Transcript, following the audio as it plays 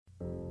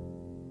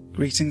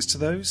Greetings to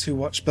those who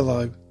watch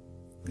below.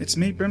 It's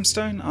me,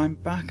 Brimstone. I'm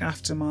back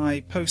after my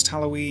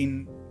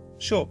post-Halloween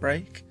short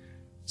break,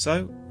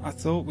 so I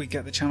thought we'd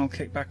get the channel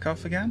kicked back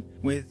off again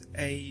with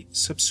a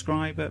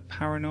subscriber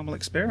paranormal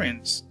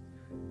experience.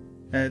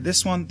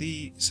 This one,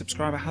 the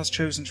subscriber has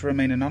chosen to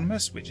remain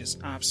anonymous, which is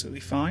absolutely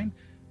fine,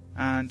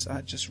 and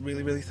I'm just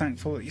really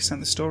thankful that you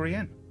sent the story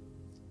in.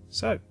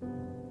 So,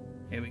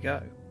 here we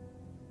go.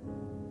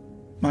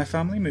 My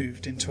family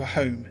moved into a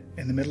home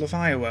in the middle of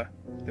Iowa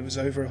that was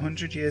over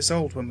 100 years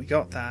old when we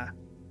got there.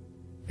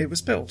 It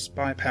was built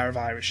by a pair of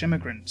Irish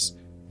immigrants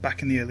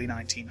back in the early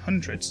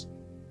 1900s.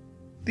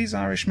 These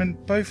Irishmen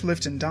both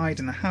lived and died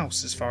in the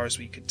house as far as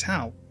we could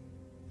tell.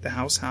 The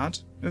house had,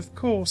 of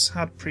course,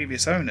 had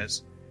previous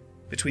owners,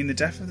 between the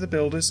death of the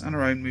builders and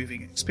our own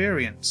moving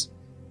experience,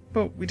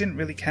 but we didn't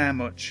really care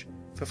much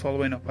for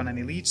following up on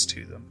any leads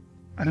to them,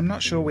 and I'm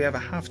not sure we ever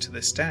have to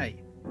this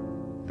day.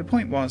 The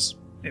point was,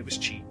 it was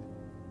cheap,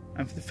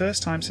 and for the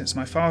first time since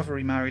my father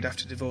remarried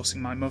after divorcing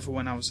my mother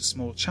when I was a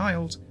small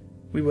child,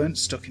 we weren't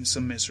stuck in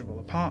some miserable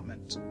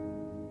apartment.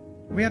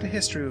 We had a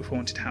history with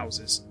haunted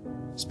houses,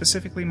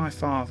 specifically my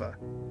father.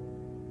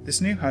 This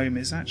new home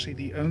is actually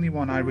the only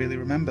one I really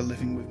remember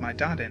living with my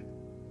dad in.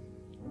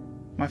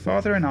 My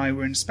father and I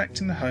were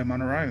inspecting the home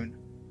on our own,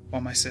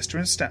 while my sister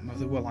and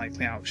stepmother were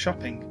likely out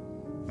shopping.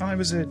 I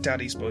was a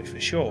daddy's boy for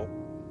sure.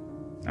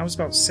 I was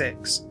about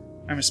 6,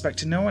 and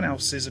respected no one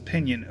else's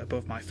opinion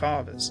above my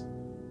father's.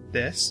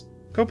 This,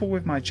 coupled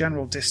with my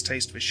general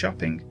distaste for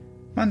shopping,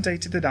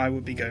 mandated that I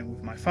would be going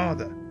with my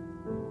father.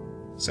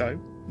 So,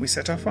 we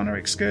set off on our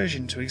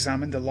excursion to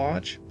examine the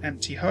large,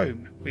 empty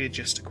home we had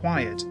just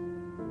acquired.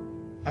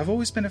 I've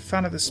always been a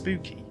fan of the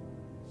spooky,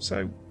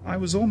 so I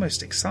was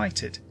almost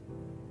excited,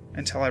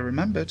 until I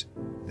remembered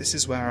this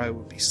is where I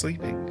would be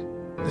sleeping.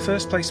 The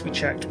first place we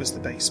checked was the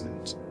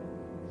basement.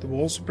 The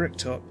walls were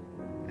bricked up,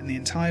 and the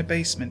entire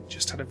basement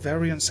just had a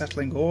very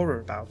unsettling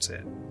aura about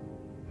it.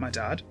 My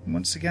dad,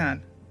 once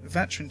again, a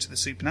veteran to the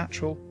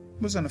supernatural,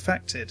 was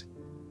unaffected.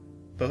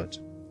 But,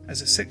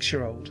 as a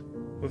 6-year-old,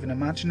 with an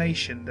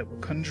imagination that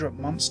would conjure up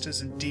monsters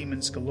and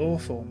demons galore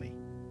for me,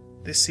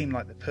 this seemed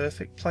like the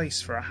perfect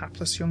place for a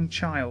hapless young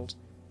child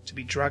to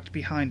be dragged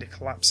behind a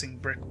collapsing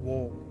brick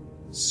wall,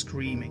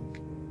 screaming,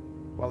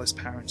 while his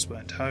parents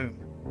weren't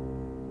home.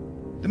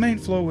 The main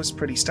floor was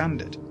pretty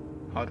standard: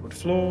 hardwood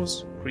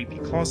floors, creepy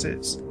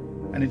closets,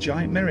 and a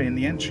giant mirror in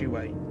the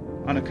entryway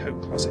on a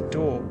coat closet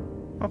door,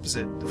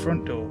 opposite the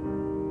front door.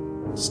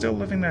 Still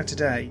living there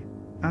today,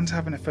 and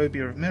having a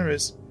phobia of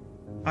mirrors,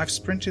 I've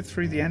sprinted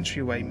through the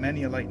entryway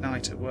many a late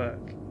night at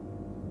work.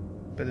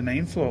 But the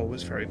main floor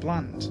was very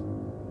bland.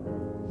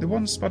 The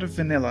one spot of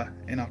vanilla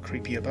in our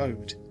creepy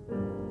abode.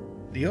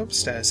 The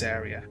upstairs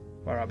area,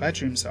 where our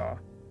bedrooms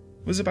are,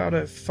 was about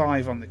a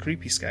 5 on the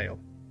creepy scale.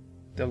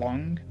 The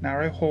long,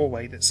 narrow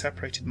hallway that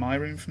separated my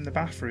room from the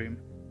bathroom,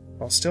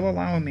 while still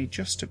allowing me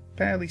just to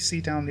barely see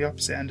down the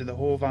opposite end of the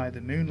hall via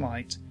the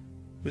moonlight,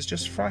 was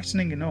just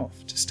frightening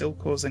enough to still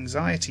cause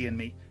anxiety in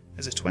me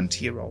as a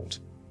 20-year-old.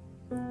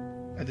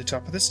 At the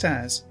top of the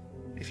stairs,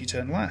 if you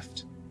turn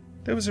left,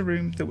 there was a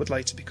room that would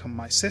later become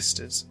my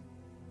sister's.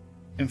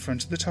 In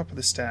front of the top of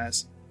the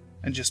stairs,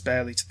 and just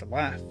barely to the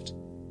left,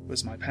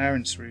 was my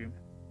parents' room.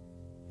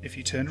 If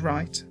you turned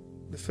right,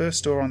 the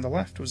first door on the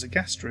left was a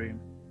guest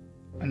room,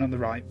 and on the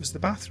right was the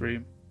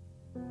bathroom,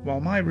 while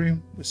my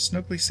room was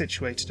snugly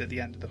situated at the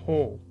end of the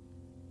hall.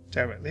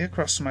 Directly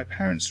across from my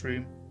parents'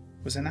 room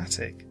was an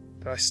attic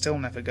that I still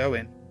never go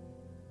in.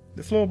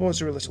 The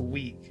floorboards are a little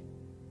weak,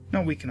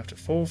 not weak enough to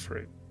fall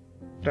through,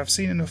 but I've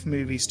seen enough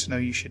movies to know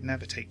you should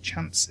never take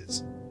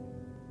chances.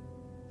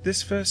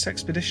 This first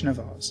expedition of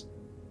ours,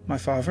 my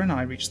father and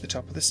I reached the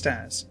top of the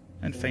stairs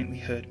and faintly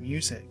heard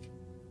music.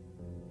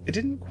 It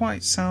didn't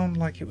quite sound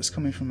like it was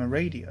coming from a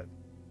radio,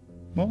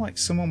 more like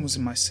someone was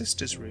in my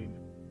sister's room,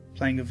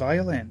 playing a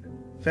violin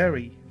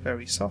very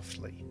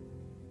softly.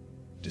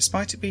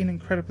 Despite it being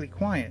incredibly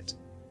quiet,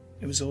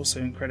 it was also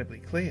incredibly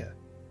clear.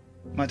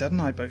 My dad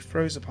and I both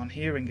froze upon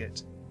hearing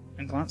it,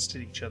 and glanced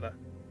at each other.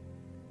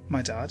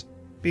 My dad,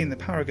 being the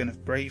paragon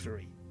of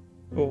bravery,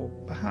 or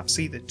perhaps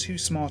either too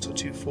smart or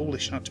too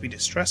foolish not to be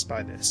distressed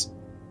by this,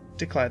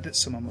 declared that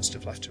someone must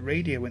have left a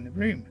radio in the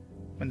room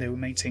when they were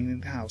maintaining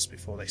the house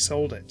before they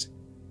sold it.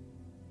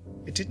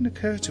 It didn't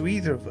occur to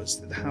either of us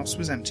that the house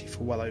was empty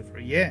for well over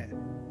a year,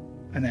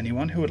 and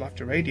anyone who had left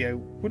a radio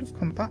would have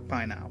come back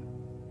by now.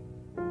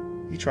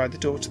 He tried the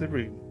door to the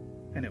room,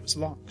 and it was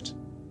locked.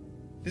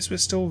 This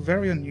was still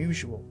very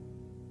unusual,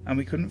 and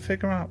we couldn't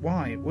figure out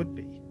why it would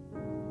be,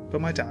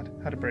 but my dad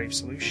had a brave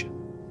solution.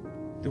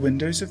 The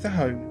windows of the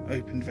home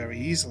opened very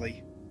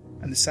easily,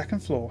 and the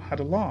second floor had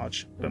a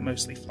large but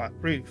mostly flat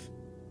roof,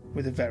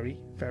 with a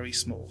very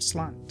small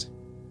slant.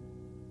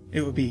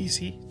 It would be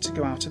easy to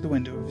go out of the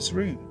window of his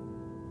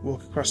room,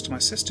 walk across to my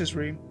sister's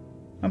room,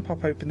 and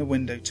pop open the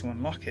window to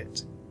unlock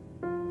it.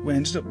 We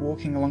ended up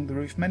walking along the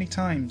roof many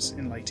times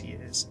in later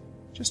years,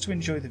 just to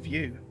enjoy the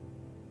view.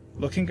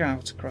 Looking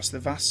out across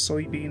the vast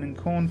soybean and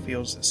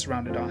cornfields that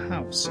surrounded our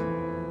house,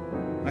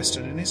 I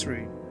stood in his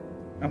room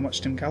and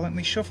watched him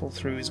gallantly shuffle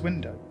through his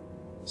window,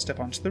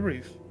 step onto the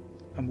roof,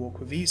 and walk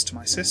with ease to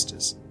my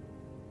sister's.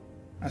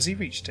 As he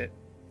reached it,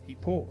 he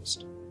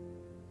paused.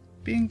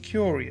 Being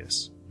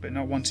curious, but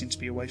not wanting to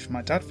be away from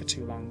my dad for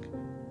too long,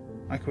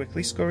 I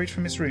quickly scurried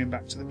from his room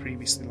back to the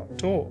previously locked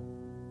door.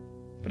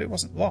 But it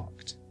wasn't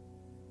locked.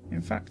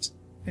 In fact,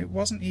 it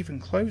wasn't even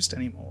closed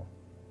anymore.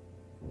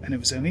 And it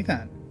was only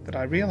then that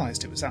I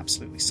realised it was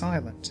absolutely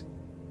silent,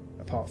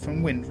 apart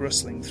from wind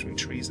rustling through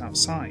trees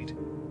outside.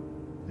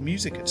 The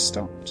music had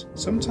stopped,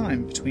 some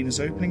time between us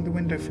opening the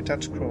window for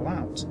Dad to crawl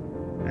out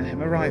and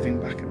him arriving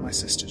back at my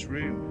sister's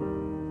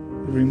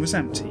room. The room was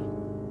empty,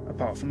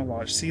 apart from a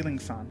large ceiling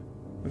fan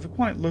with a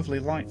quite lovely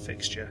light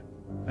fixture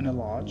and a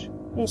large,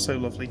 also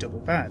lovely double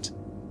bed.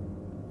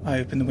 I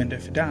opened the window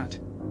for Dad,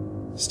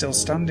 still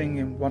standing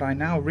in what I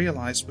now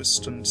realised was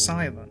stunned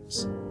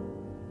silence.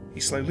 He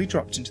slowly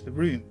dropped into the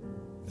room,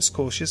 as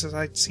cautious as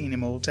I'd seen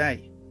him all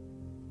day.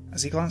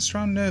 As he glanced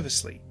around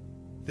nervously,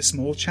 the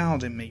small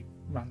child in me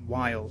ran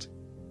wild.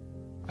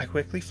 I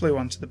quickly flew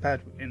onto the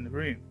bed in the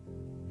room,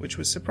 which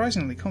was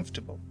surprisingly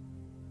comfortable,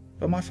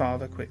 but my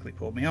father quickly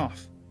pulled me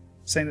off,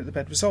 saying that the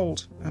bed was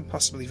old and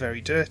possibly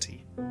very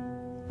dirty.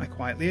 I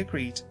quietly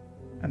agreed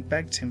and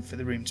begged him for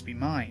the room to be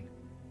mine,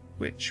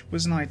 which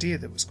was an idea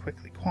that was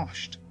quickly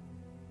quashed.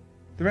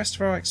 The rest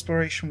of our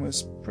exploration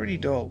was pretty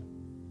dull,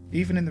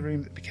 even in the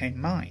room that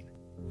became mine,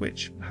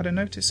 which had a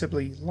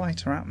noticeably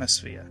lighter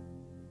atmosphere.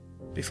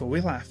 Before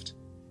we left,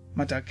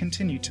 my dad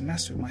continued to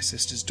mess with my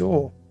sister's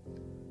door.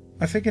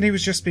 I figured he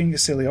was just being a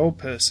silly old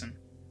person,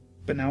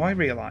 but now I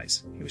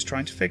realise he was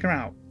trying to figure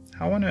out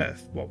how on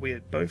earth what we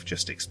had both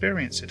just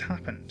experienced had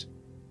happened.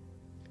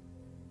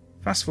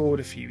 Fast forward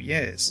a few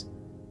years,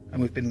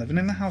 and we've been living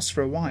in the house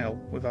for a while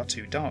with our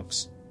 2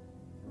 dogs.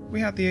 We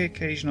had the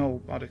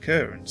occasional odd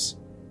occurrence: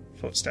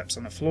 footsteps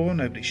on a floor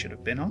nobody should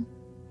have been on,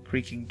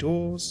 creaking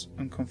doors,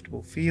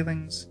 uncomfortable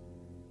feelings.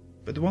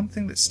 But the one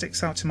thing that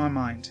sticks out in my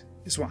mind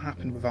is what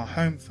happened with our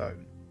home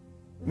phone.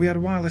 We had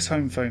a wireless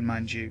home phone,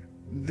 mind you.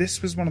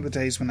 This was one of the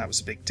days when that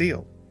was a big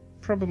deal,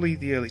 probably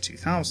the early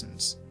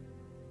 2000s.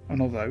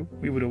 And although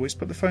we would always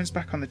put the phones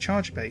back on the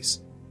charger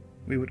base,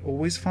 we would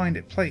always find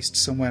it placed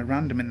somewhere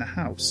random in the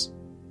house.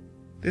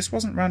 This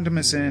wasn't random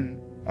as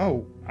in,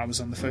 oh, I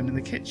was on the phone in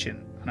the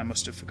kitchen and I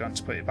must have forgotten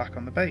to put it back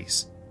on the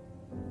base.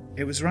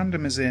 It was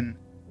random as in,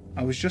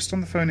 I was just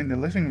on the phone in the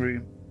living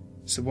room,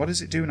 so what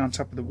is it doing on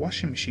top of the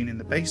washing machine in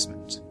the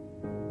basement?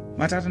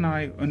 My dad and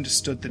I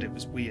understood that it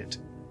was weird,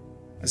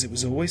 as it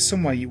was always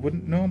somewhere you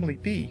wouldn't normally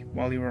be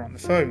while you were on the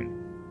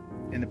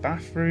phone. In the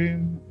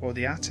bathroom, or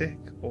the attic,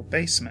 or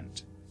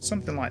basement,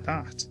 something like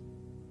that.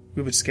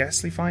 We would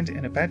scarcely find it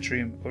in a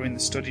bedroom, or in the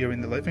study, or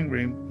in the living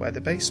room where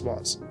the base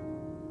was.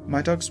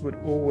 My dogs would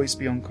always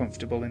be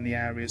uncomfortable in the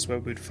areas where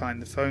we would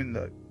find the phone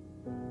though.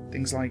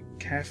 Things like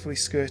carefully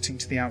skirting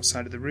to the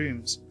outside of the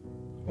rooms,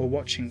 or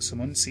watching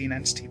some unseen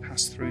entity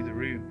pass through the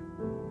room.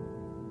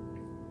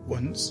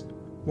 Once,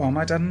 while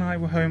my dad and I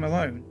were home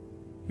alone,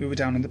 we were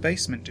down in the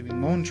basement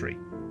doing laundry,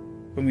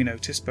 when we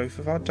noticed both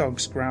of our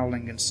dogs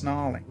growling and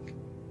snarling.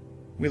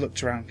 We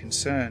looked around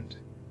concerned,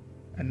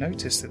 and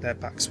noticed that their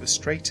backs were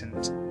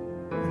straightened,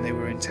 and they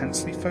were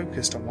intensely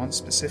focused on one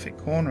specific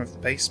corner of the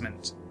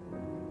basement.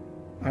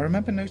 I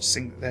remember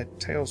noticing that their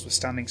tails were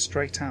standing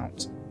straight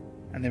out,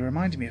 and they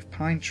reminded me of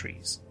pine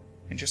trees,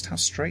 in just how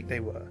straight they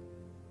were.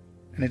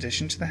 In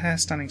addition to the hair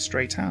standing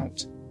straight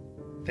out,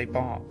 they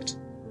barked,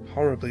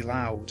 horribly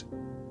loud,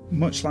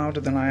 much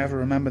louder than I ever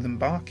remember them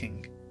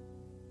barking.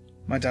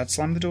 My dad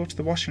slammed the door to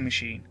the washing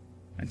machine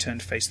and turned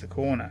to face the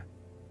corner.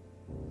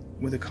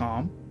 With a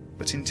calm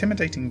but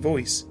intimidating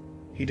voice,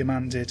 he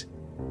demanded,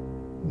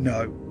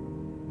 "No,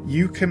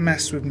 you can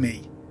mess with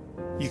me.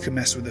 You can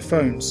mess with the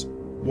phones,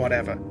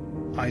 whatever,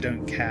 I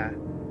don't care.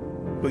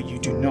 But you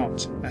do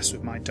not mess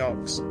with my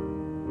dogs."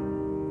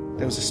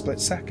 There was a split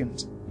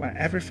second where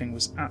everything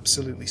was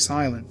absolutely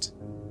silent.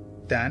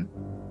 Then,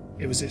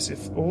 it was as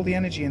if all the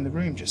energy in the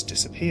room just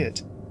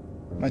disappeared.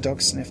 My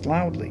dogs sniffed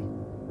loudly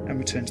and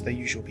returned to their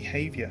usual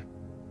behaviour.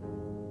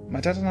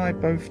 My dad and I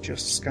both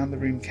just scanned the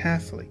room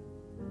carefully,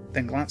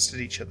 then glanced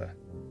at each other,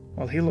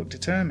 while he looked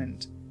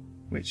determined,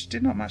 which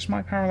did not match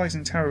my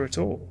paralysing terror at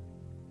all.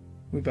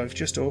 We both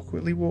just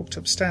awkwardly walked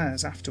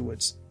upstairs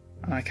afterwards,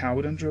 and I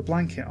cowered under a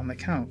blanket on the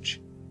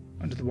couch,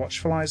 under the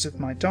watchful eyes of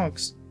my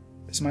dogs,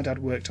 as my dad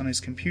worked on his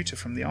computer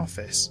from the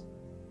office.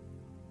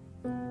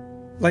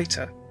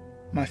 Later,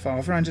 my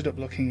father ended up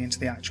looking into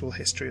the actual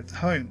history of the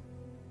home.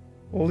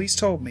 All he's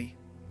told me,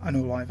 and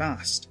all I've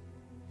asked,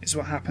 is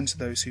what happened to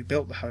those who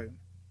built the home.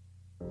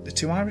 The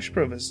 2 Irish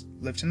brothers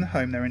lived in the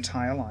home their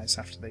entire lives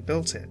after they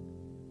built it.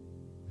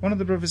 One of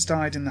the brothers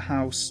died in the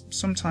house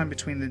sometime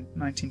between the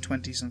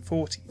 1920s and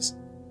 40s.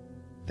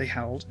 They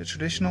held a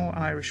traditional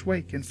Irish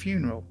wake and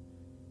funeral,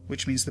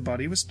 which means the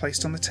body was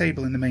placed on the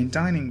table in the main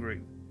dining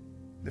room.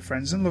 The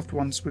friends and loved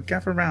ones would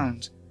gather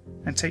round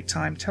and take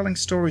time telling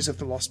stories of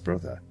the lost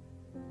brother.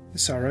 The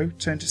sorrow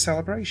turned to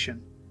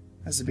celebration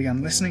as they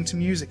began listening to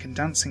music and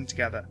dancing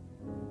together.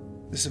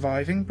 The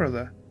surviving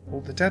brother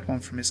pulled the dead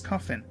one from his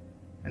coffin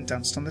and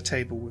danced on the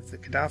table with the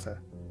cadaver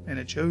in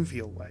a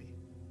jovial way.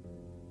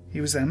 He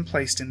was then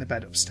placed in the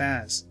bed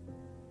upstairs.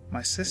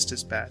 my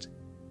sister's bed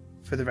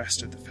for the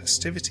rest of the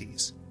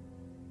festivities.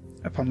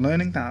 Upon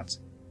learning that,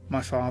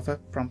 my father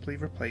promptly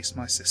replaced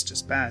my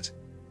sister's bed.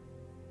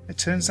 It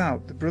turns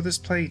out the brothers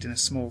played in a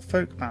small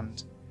folk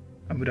band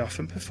and would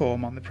often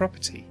perform on the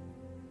property,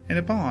 in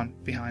a barn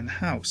behind the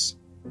house.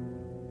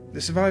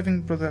 The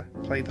surviving brother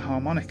played the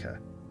harmonica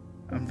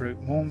and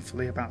wrote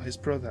mournfully about his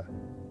brother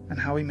and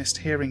how he missed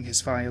hearing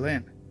his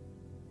violin,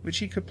 which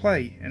he could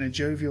play in a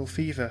jovial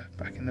fever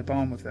back in the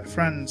barn with their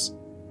friends,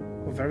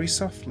 or very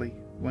softly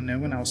when no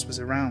one else was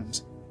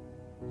around,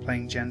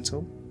 playing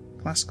gentle,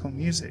 classical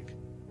music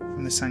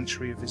from the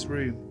sanctuary of his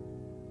room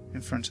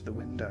in front of the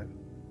window.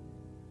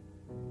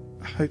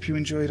 I hope you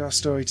enjoyed our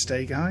story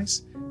today,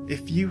 guys.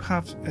 If you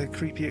have a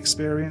creepy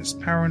experience,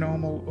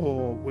 paranormal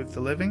or with the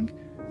living,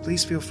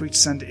 please feel free to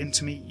send it in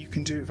to me. You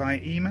can do it via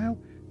email.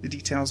 The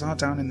details are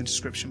down in the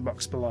description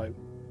box below.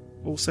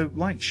 Also,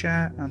 like,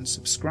 share and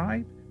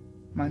subscribe.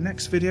 My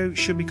next video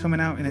should be coming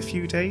out in a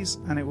few days,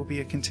 and it will be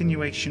a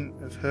continuation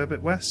of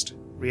Herbert West,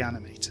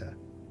 Reanimator.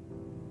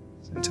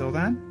 So until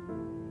then,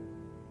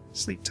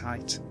 sleep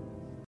tight.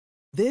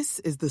 This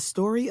is the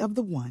story of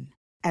the one.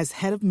 As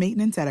head of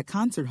maintenance at a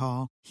concert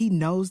hall, he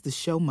knows the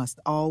show must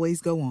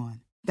always go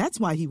on. That's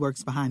why he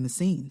works behind the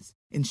scenes,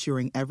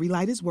 ensuring every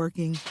light is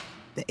working,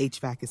 the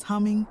HVAC is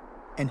humming,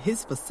 and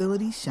his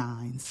facility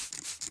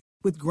shines.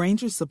 With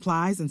Grainger's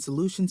supplies and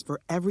solutions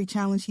for every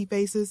challenge he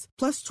faces,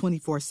 plus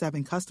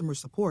 24/7 customer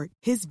support,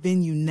 his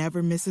venue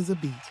never misses a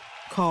beat.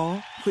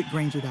 Call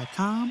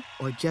quickgrainger.com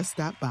or just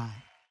stop by.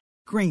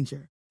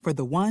 Grainger, for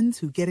the ones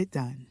who get it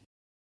done.